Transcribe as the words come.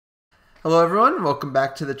Hello everyone, welcome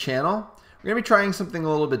back to the channel. We're going to be trying something a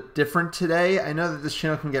little bit different today. I know that this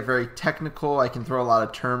channel can get very technical. I can throw a lot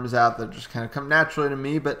of terms out that just kind of come naturally to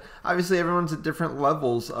me, but obviously everyone's at different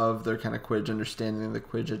levels of their kind of Quidditch understanding of the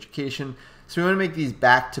Quidditch education. So we want to make these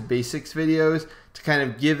back to basics videos to kind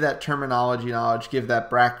of give that terminology knowledge, give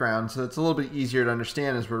that background, so it's a little bit easier to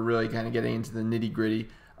understand as we're really kind of getting into the nitty-gritty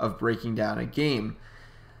of breaking down a game.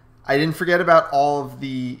 I didn't forget about all of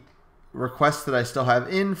the requests that I still have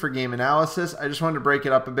in for game analysis. I just wanted to break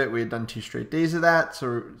it up a bit. We had done 2 straight days of that,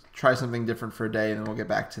 so try something different for a day, and then we'll get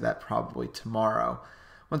back to that probably tomorrow.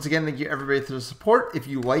 Once again, thank you everybody for the support. If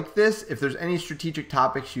you like this, if there's any strategic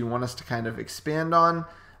topics you want us to kind of expand on,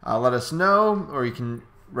 let us know, or you can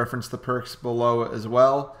reference the perks below as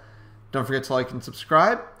well. Don't forget to like and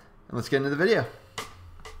subscribe, and let's get into the video.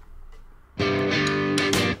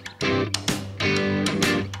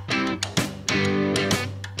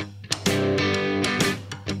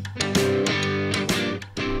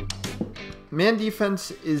 Man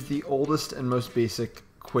defense is the oldest and most basic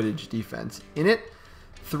Quidditch defense. In it,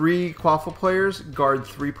 3 quaffle players guard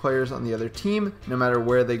 3 players on the other team, no matter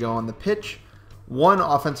where they go on the pitch. 1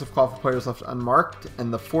 offensive quaffle player is left unmarked,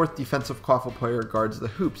 and the 4th defensive quaffle player guards the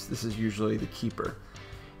hoops. This is usually the keeper.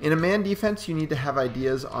 In a man defense, you need to have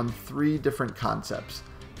ideas on 3 different concepts.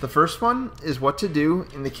 The first one is what to do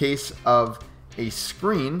in the case of a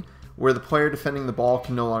screen where the player defending the ball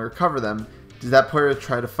can no longer cover them. Does that player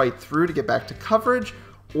try to fight through to get back to coverage,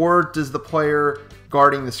 or does the player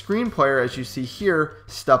guarding the screen player, as you see here,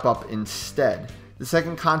 step up instead? The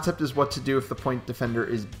second concept is what to do if the point defender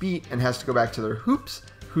is beat and has to go back to their hoops,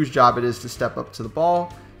 whose job it is to step up to the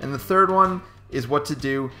ball. And the third one is what to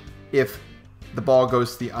do if the ball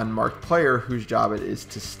goes to the unmarked player, whose job it is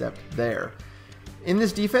to step there. In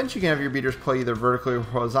this defense, you can have your beaters play either vertically or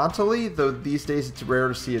horizontally, though these days it's rare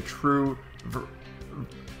to see a true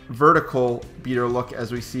vertical beater look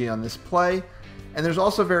as we see on this play. And there's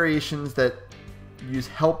also variations that use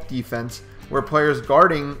help defense where players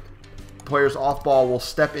guarding players off ball will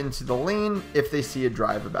step into the lane if they see a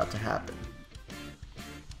drive about to happen.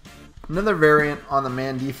 Another variant on the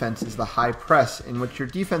man defense is the high press, in which your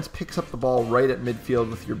defense picks up the ball right at midfield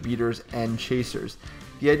with your beaters and chasers.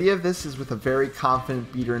 The idea of this is with a very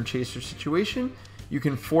confident beater and chaser situation, you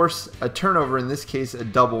can force a turnover, in this case a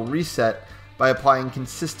double reset, by applying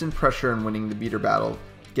consistent pressure and winning the beater battle,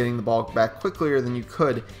 getting the ball back quicker than you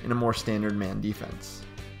could in a more standard man defense.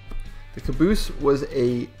 The caboose was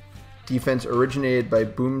a defense originated by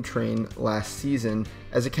Boom Train last season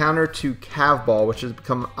as a counter to cav ball, which has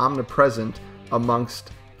become omnipresent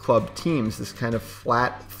amongst club teams, this kind of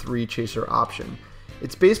flat 3 chaser option.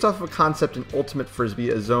 It's based off of a concept in Ultimate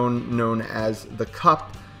Frisbee, a zone known as the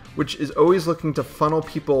cup, which is always looking to funnel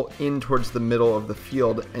people in towards the middle of the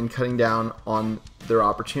field and cutting down on their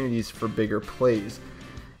opportunities for bigger plays.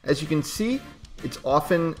 As you can see, it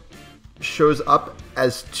often shows up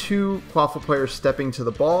as 2 quaffle players stepping to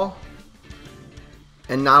the ball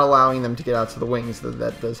and not allowing them to get out to the wings, though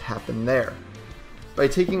that does happen there. By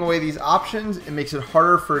taking away these options, it makes it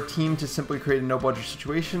harder for a team to simply create a no-budget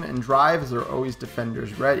situation and drive, as there are always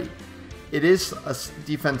defenders ready. It is a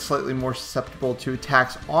defense slightly more susceptible to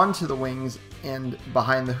attacks onto the wings and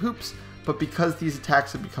behind the hoops, but because these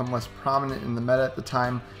attacks have become less prominent in the meta at the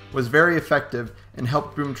time, was very effective and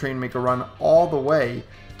helped Boom Train make a run all the way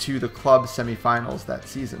to the club semifinals that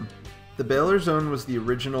season. The Baylor zone was the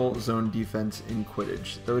original zone defense in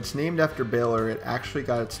Quidditch. Though it's named after Baylor, it actually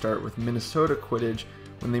got its start with Minnesota Quidditch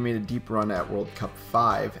when they made a deep run at World Cup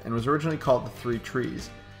 5 and was originally called the 3 Trees.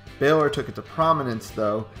 Baylor took it to prominence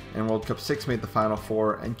though, and World Cup 6 made the Final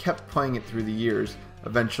 4 and kept playing it through the years,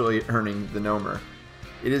 eventually earning the Nomer.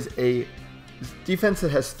 It is a defense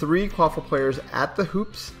that has 3 quaffle players at the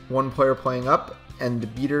hoops, 1 player playing up, and the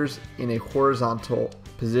beaters in a horizontal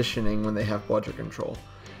positioning when they have bludger control.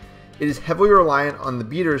 It is heavily reliant on the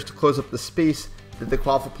beaters to close up the space that the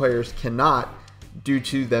quaffle players cannot due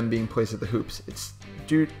to them being placed at the hoops.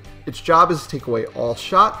 Its job is to take away all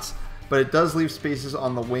shots, but it does leave spaces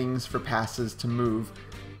on the wings for passes to move.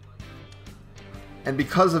 And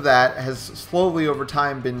because of that, it has slowly over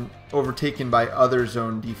time been overtaken by other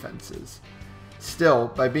zone defenses. Still,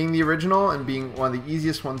 by being the original and being one of the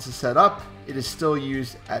easiest ones to set up, it is still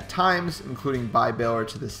used at times, including by Baylor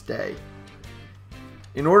to this day.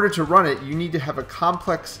 In order to run it, you need to have a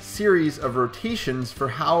complex series of rotations for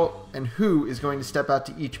how and who is going to step out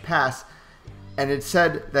to each pass, and it's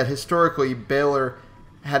said that historically Baylor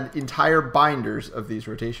had entire binders of these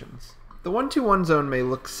rotations. The 1-2-1 zone may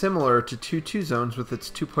look similar to 2-2 zones with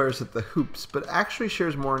its 2 players at the hoops, but actually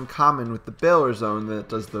shares more in common with the Baylor zone than it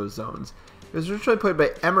does those zones. It was originally played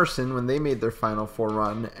by Emerson when they made their Final Four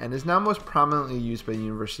run, and is now most prominently used by the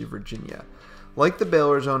University of Virginia. Like the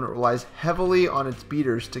Baylor zone, it relies heavily on its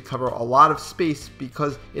beaters to cover a lot of space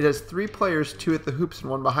because it has 3 players, 2 at the hoops and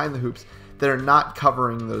 1 behind the hoops, that are not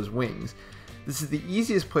covering those wings. This is the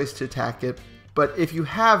easiest place to attack it, but if you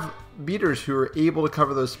have beaters who are able to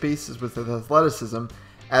cover those spaces with athleticism,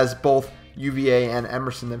 as both UVA and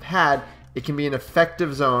Emerson have had, it can be an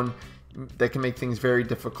effective zone that can make things very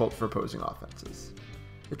difficult for opposing offenses.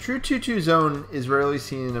 The true 2-2 zone is rarely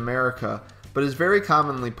seen in America, but is very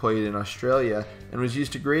commonly played in Australia and was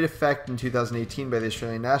used to great effect in 2018 by the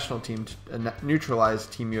Australian national team to neutralize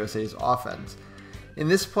Team USA's offense. In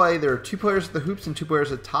this play, there are 2 players at the hoops and 2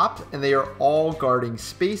 players at top, and they are all guarding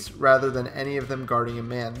space rather than any of them guarding a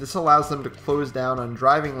man. This allows them to close down on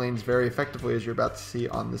driving lanes very effectively, as you're about to see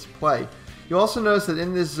on this play. You'll also notice that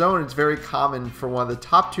in this zone, it's very common for one of the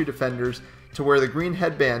top 2 defenders to wear the green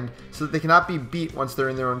headband so that they cannot be beat once they're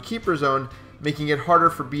in their own keeper zone, making it harder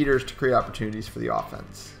for beaters to create opportunities for the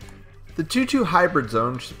offense. The 2-2 hybrid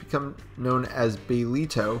zone, which has become known as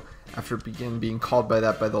Baylito, after it began being called by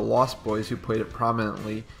that by the Lost Boys who played it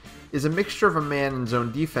prominently, is a mixture of a man and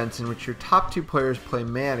zone defense in which your top 2 players play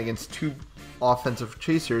man against 2 offensive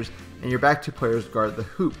chasers and your back 2 players guard the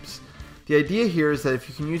hoops. The idea here is that if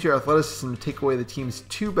you can use your athleticism to take away the team's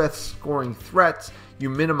 2 best scoring threats, you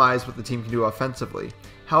minimize what the team can do offensively.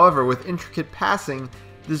 However, with intricate passing,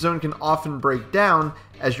 the zone can often break down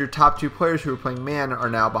as your top 2 players who are playing man are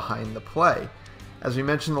now behind the play. As we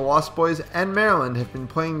mentioned, the Lost Boys and Maryland have been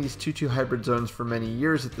playing these 2-2 hybrid zones for many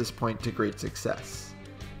years at this point to great success.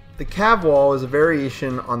 The Cav Wall is a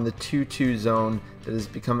variation on the 2-2 zone that has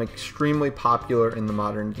become extremely popular in the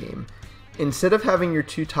modern game. Instead of having your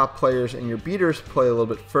 2 top players and your beaters play a little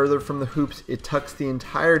bit further from the hoops, it tucks the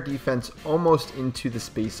entire defense almost into the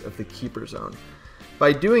space of the keeper zone.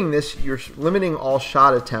 By doing this, you're limiting all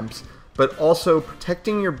shot attempts, but also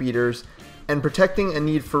protecting your beaters and protecting a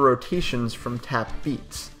need for rotations from tap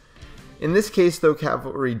beats. In this case, though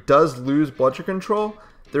Cavalry does lose bludger control,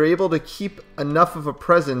 they're able to keep enough of a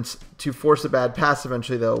presence to force a bad pass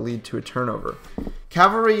eventually that will lead to a turnover.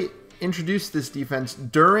 Cavalry introduced this defense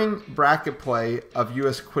during bracket play of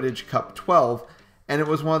US Quidditch Cup 12, and it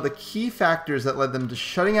was one of the key factors that led them to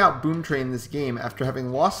shutting out Boom Train this game after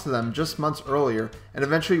having lost to them just months earlier and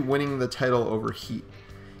eventually winning the title over Heat.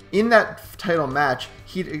 In that title match,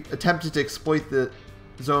 Heat attempted to exploit the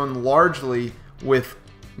zone largely with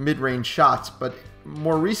mid-range shots, but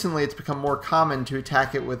more recently it's become more common to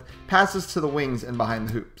attack it with passes to the wings and behind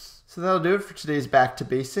the hoops. So that'll do it for today's Back to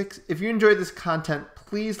Basics. If you enjoyed this content,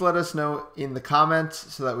 please let us know in the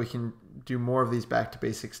comments so that we can do more of these Back to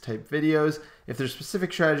Basics type videos. If there's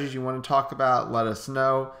specific strategies you want to talk about, let us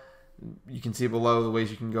know. You can see below the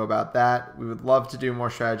ways you can go about that. We would love to do more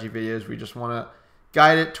strategy videos. We just want to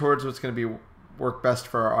guide it towards what's going to work best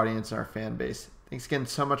for our audience and our fan base. Thanks again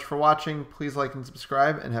so much for watching. Please like and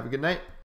subscribe, and have a good night.